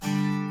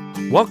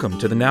Welcome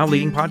to the Now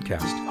Leading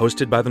Podcast,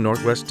 hosted by the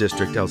Northwest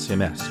District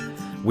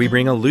LCMS. We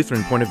bring a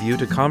Lutheran point of view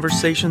to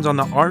conversations on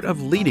the art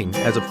of leading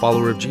as a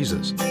follower of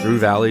Jesus, through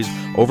valleys,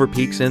 over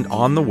peaks, and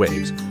on the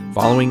waves,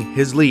 following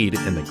his lead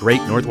in the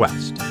great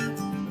Northwest.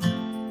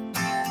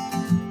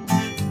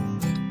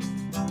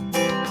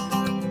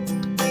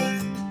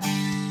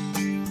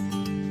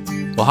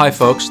 Well, hi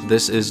folks,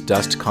 this is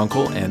Dust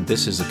Kunkel, and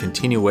this is a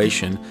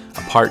continuation,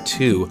 a part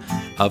 2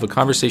 of a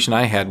conversation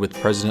I had with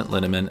President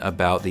Linneman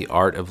about the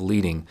art of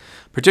leading,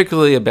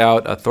 particularly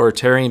about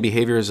authoritarian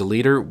behavior as a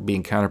leader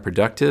being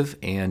counterproductive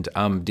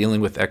and dealing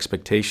with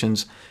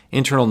expectations,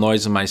 internal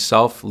noise in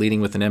myself,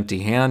 leading with an empty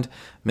hand,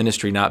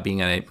 ministry not being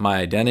my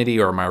identity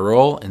or my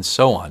role, and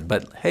so on.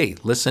 But hey,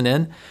 listen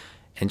in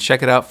and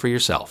check it out for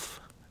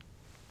yourself.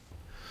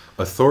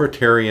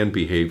 Authoritarian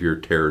behavior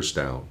tears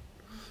down,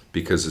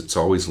 because it's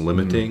always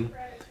limiting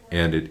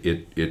and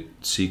it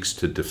seeks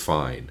to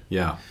define.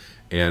 Yeah.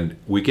 And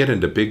we get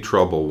into big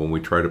trouble when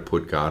we try to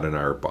put God in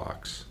our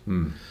box.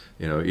 You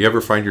know, you ever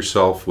find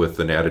yourself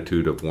with an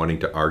attitude of wanting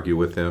to argue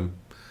with him?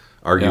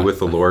 With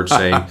the Lord,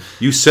 saying,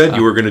 you said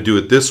you were going to do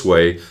it this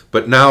way,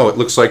 but now it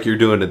looks like you're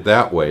doing it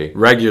that way.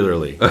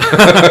 Regularly.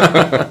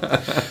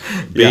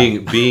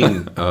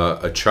 Being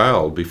a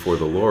child before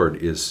the Lord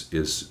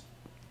is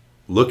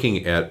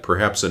looking at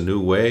perhaps a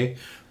new way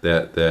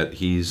that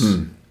he's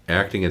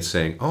acting and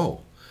saying,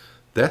 oh,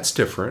 that's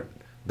different,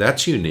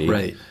 that's unique.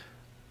 Right.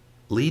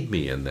 Lead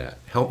me in that.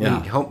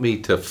 Help me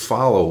to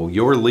follow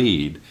your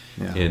lead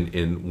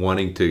in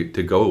wanting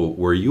to go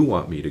where you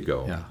want me to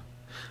go. Yeah.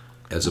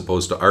 As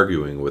opposed to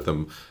arguing with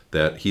him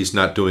that he's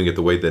not doing it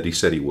the way that he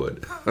said he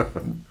would.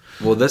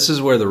 Well, this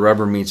is where the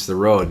rubber meets the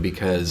road,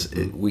 because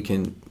we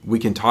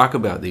can talk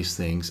about these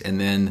things, and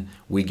then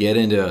we get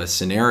into a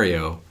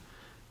scenario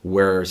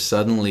where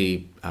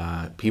suddenly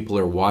people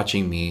are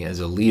watching me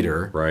as a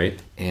leader,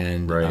 right?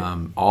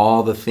 And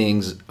all the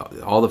feelings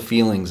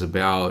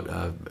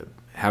about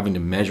having to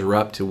measure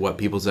up to what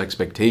people's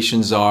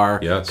expectations are,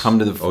 come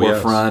to the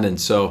forefront.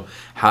 And so,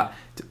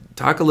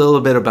 talk a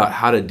little bit about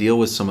how to deal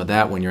with some of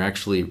that when you're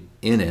actually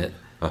in it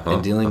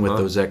and dealing with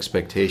those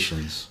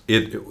expectations.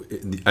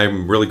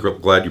 I'm really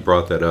glad you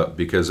brought that up,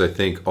 because I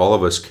think all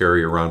of us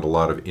carry around a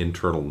lot of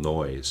internal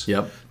noise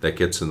that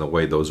gets in the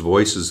way. Those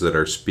voices that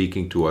are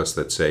speaking to us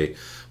that say,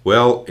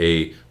 well,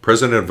 a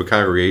president of a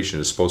congregation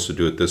is supposed to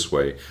do it this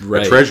way.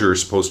 Right. A treasurer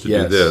is supposed to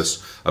do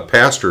this. A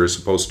pastor is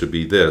supposed to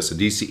be this. A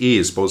DCE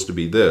is supposed to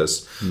be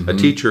this. A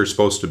teacher is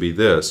supposed to be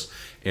this.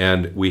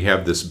 And we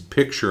have this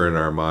picture in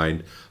our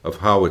mind of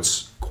how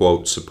it's,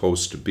 quote,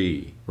 supposed to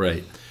be.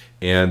 Right.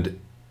 And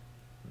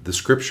the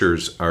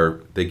scriptures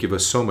they give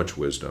us so much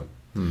wisdom.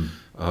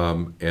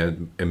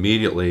 And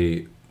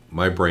immediately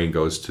my brain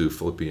goes to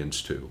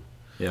Philippians 2,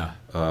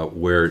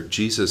 where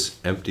Jesus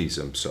empties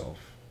himself,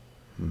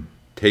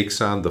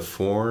 takes on the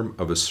form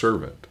of a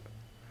servant.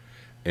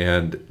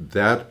 And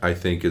that, I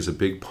think, is a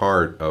big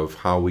part of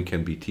how we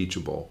can be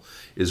teachable,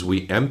 is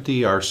we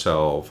empty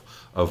ourselves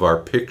of our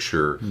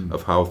picture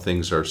of how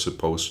things are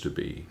supposed to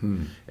be,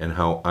 and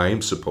how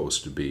I'm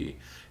supposed to be,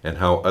 and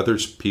how other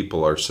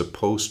people are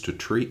supposed to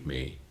treat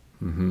me,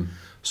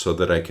 so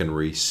that I can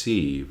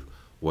receive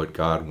what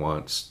God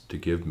wants to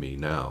give me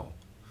now.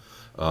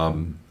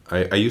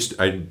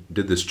 I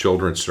did this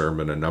children's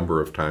sermon a number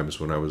of times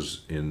when I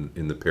was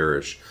in the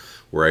parish,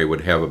 where I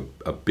would have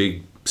a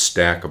big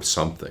stack of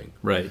something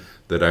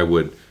that I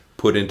would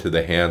put into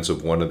the hands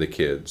of one of the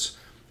kids,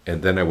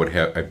 and then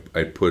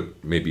I'd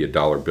put maybe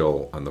 $1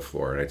 bill on the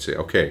floor, and I'd say,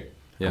 okay,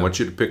 I want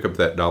you to pick up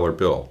that $1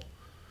 bill.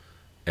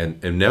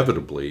 And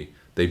inevitably,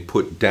 they'd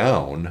put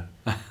down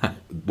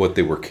what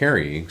they were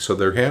carrying, so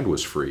their hand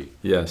was free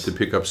to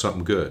pick up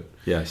something good.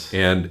 Yes.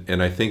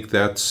 And I think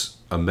that's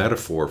a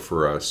metaphor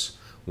for us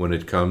when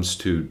it comes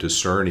to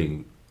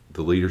discerning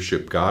the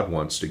leadership God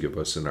wants to give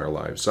us in our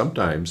lives.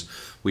 Sometimes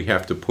we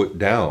have to put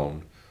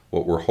down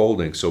what we're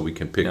holding so we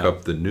can pick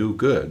up the new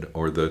good,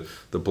 or the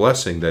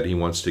blessing that he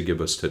wants to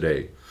give us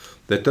today.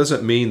 That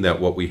doesn't mean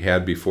that what we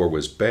had before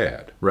was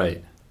bad.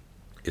 Right.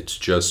 It's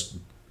just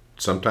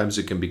sometimes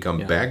it can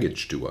become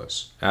baggage to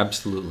us.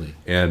 Absolutely.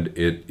 And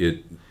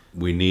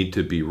we need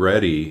to be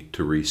ready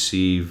to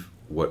receive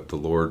what the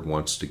Lord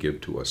wants to give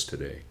to us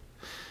today.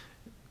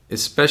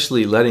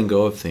 Especially letting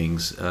go of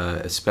things,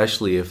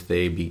 especially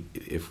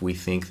if we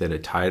think that a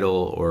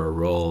title or a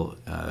role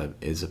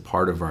is a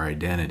part of our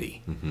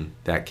identity,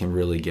 that can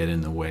really get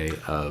in the way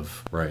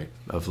of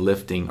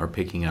lifting or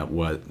picking up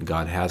what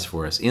God has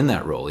for us in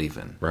that role,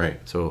 even. Right.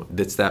 So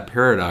it's that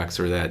paradox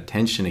or that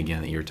tension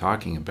again that you're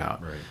talking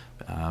about.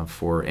 Right.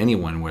 For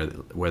anyone,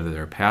 whether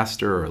they're a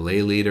pastor or a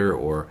lay leader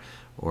or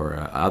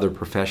other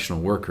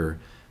professional worker.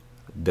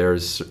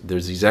 There's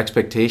these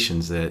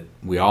expectations that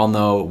we all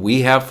know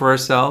we have for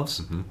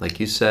ourselves, like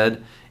you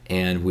said,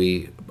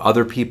 and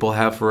other people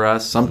have for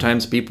us.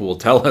 Sometimes people will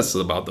tell us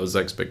about those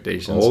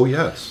expectations. Oh,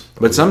 yes.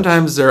 But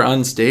sometimes they're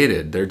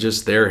unstated. They're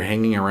just there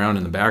hanging around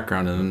in the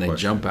background, and then they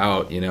jump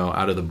out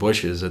of the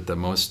bushes at the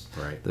most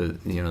the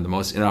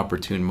most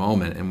inopportune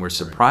moment, and we're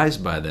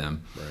surprised by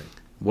them. Right.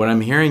 What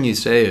I'm hearing you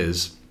say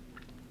is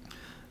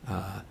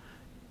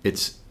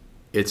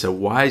it's a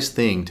wise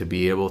thing to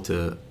be able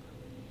to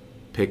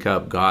pick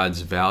up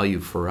God's value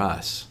for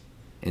us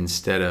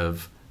instead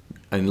of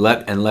and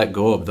let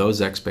go of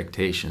those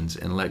expectations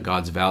and let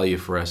God's value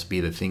for us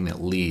be the thing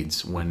that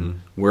leads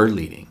when we're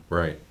leading.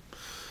 Right.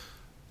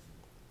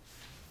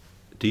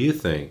 Do you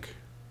think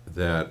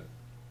that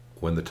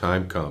when the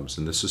time comes,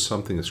 and this is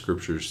something the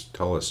scriptures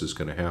tell us is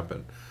going to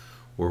happen,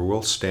 where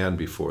we'll stand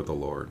before the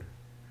Lord,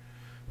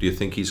 do you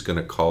think he's going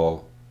to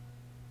call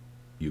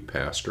you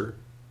pastor?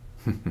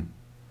 Do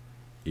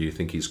you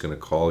think he's going to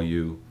call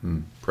you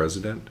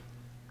president?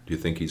 Do you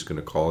think he's going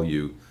to call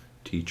you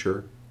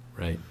teacher?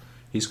 Right.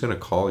 He's going to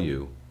call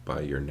you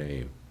by your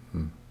name,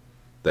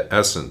 the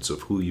essence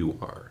of who you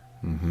are.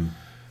 Mm-hmm.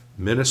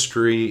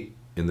 Ministry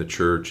in the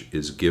church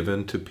is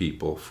given to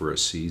people for a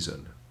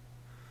season.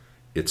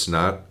 It's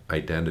not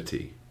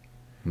identity.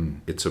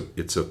 It's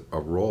a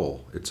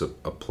role. It's a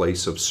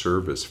place of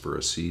service for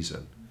a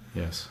season.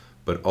 Yes.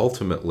 But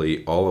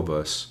ultimately, all of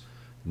us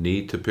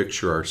need to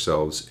picture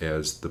ourselves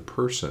as the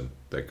person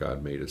that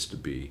God made us to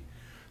be,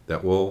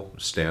 that will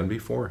stand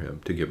before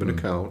him to give an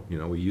account.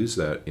 We use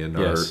that in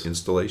our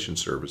installation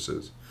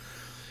services.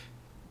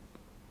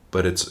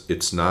 But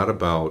it's not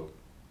about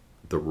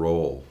the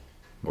role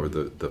or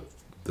the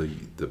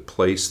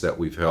place that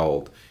we've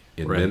held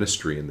in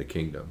ministry in the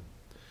kingdom.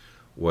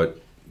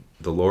 What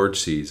the Lord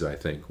sees, I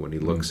think, when he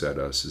looks at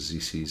us, is he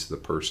sees the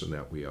person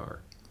that we are.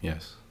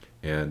 Yes.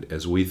 And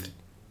as we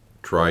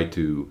try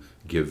to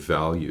give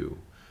value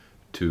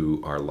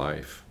to our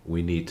life,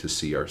 we need to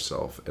see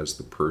ourselves as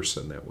the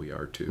person that we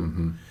are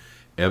too.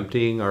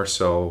 Emptying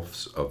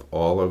ourselves of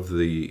all of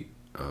the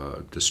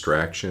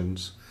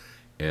distractions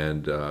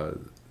and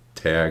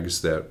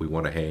tags that we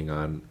want to hang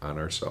on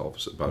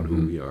ourselves about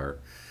who we are,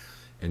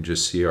 and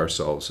just see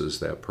ourselves as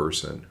that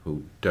person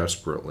who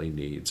desperately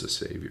needs a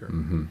Savior,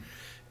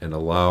 and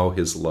allow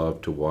his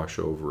love to wash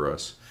over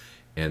us.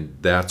 And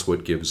that's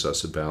what gives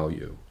us a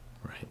value.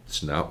 Right.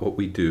 It's not what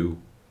we do.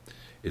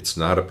 It's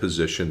not a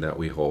position that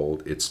we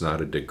hold. It's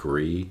not a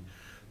degree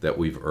that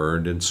we've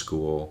earned in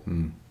school.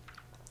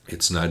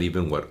 It's not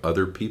even what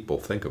other people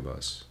think of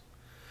us.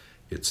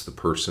 It's the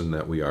person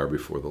that we are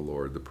before the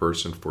Lord, the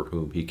person for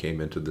whom he came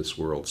into this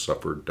world,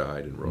 suffered,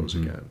 died, and rose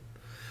again.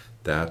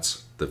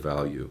 That's the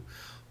value.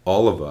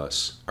 All of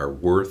us are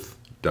worth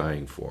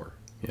dying for.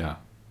 Yeah.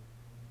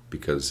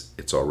 Because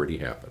it's already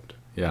happened.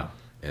 Yeah.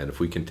 And if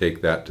we can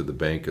take that to the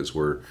bank as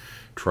we're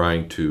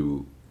trying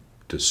to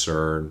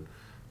discern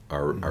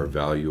our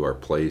value, our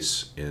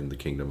place in the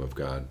kingdom of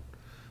God,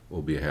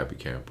 we'll be a happy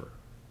camper.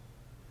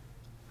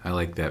 I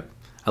like that.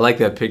 I like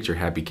that picture,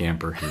 happy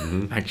camper,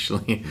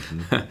 actually.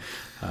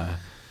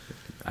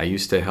 I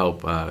used to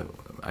help,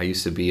 I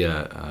used to be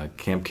a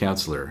camp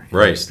counselor.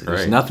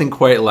 There's nothing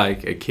quite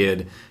like a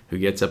kid who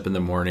gets up in the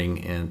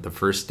morning and the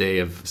first day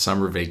of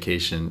summer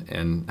vacation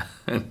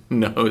and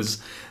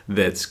knows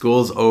that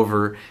school's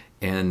over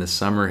and the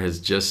summer has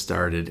just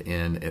started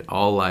and it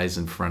all lies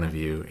in front of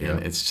you. And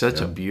it's such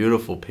a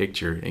beautiful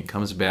picture. It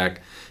comes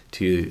back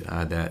to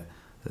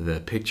the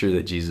picture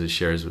that Jesus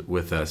shares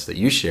with us, that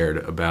you shared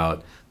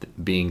about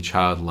being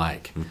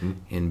childlike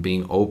and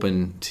being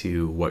open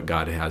to what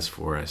God has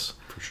for us.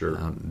 For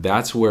sure.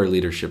 That's where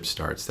leadership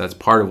starts. That's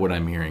part of what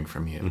I'm hearing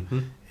from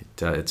you.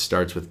 It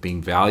starts with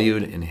being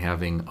valued and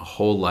having a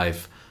whole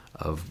life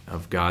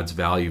of God's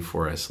value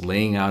for us,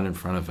 laying out in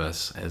front of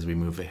us as we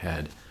move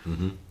ahead.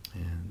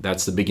 And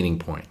that's the beginning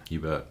point. You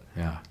bet.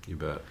 Yeah. You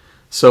bet.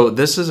 So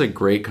this is a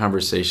great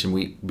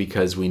conversation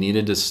because we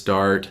needed to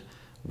start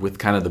with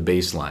kind of the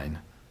baseline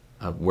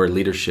of where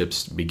leadership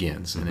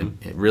begins. And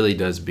it really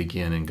does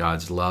begin in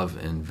God's love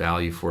and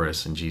value for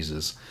us in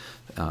Jesus.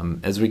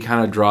 As we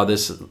kind of draw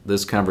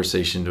this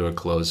conversation to a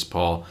close,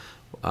 Paul,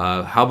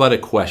 how about a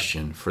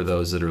question for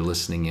those that are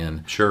listening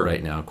in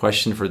right now? A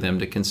question for them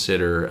to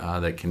consider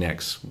that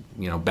connects,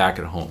 back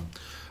at home.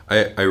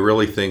 I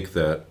really think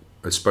that,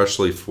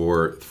 especially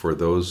for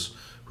those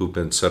who've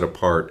been set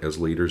apart as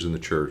leaders in the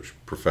church,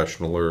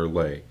 professional or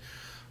lay,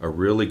 a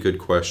really good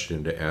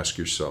question to ask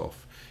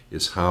yourself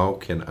is, how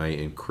can I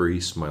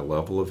increase my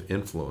level of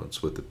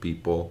influence with the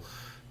people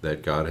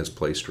that God has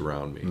placed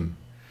around me?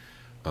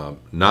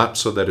 Not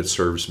so that it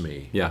serves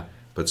me,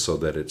 but so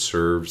that it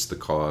serves the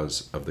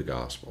cause of the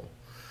gospel.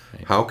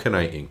 Right. How can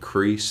I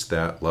increase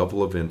that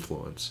level of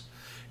influence?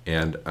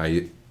 And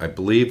I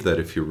believe that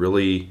if you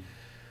really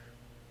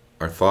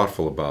are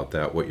thoughtful about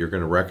that, what you're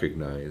going to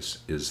recognize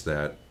is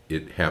that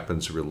it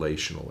happens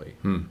relationally.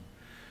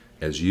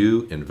 As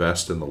you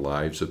invest in the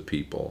lives of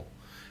people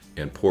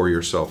and pour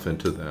yourself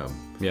into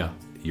them,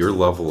 your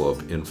level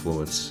of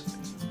influence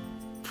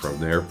from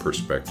their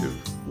perspective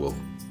will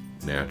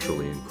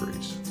naturally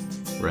increase.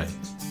 Right.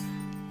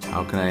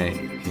 How can I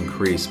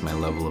increase my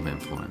level of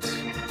influence?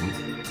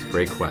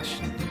 Great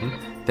question.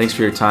 Thanks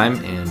for your time,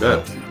 and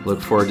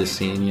look forward to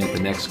seeing you at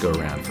the next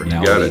go-round for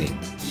Now Leading.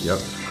 Yep.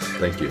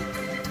 Thank you.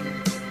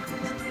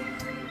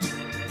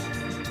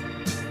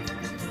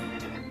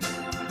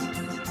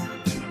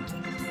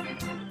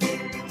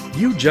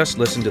 You just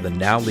listened to the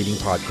Now Leading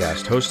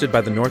podcast, hosted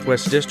by the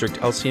Northwest District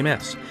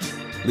LCMS.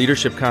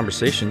 leadership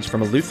conversations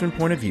from a Lutheran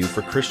point of view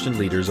for Christian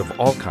leaders of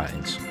all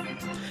kinds.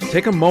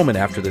 Take a moment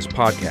after this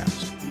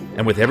podcast,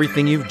 and with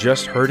everything you've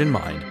just heard in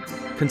mind,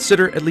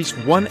 consider at least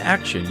one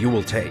action you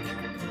will take.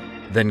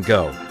 Then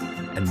go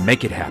and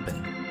make it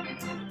happen.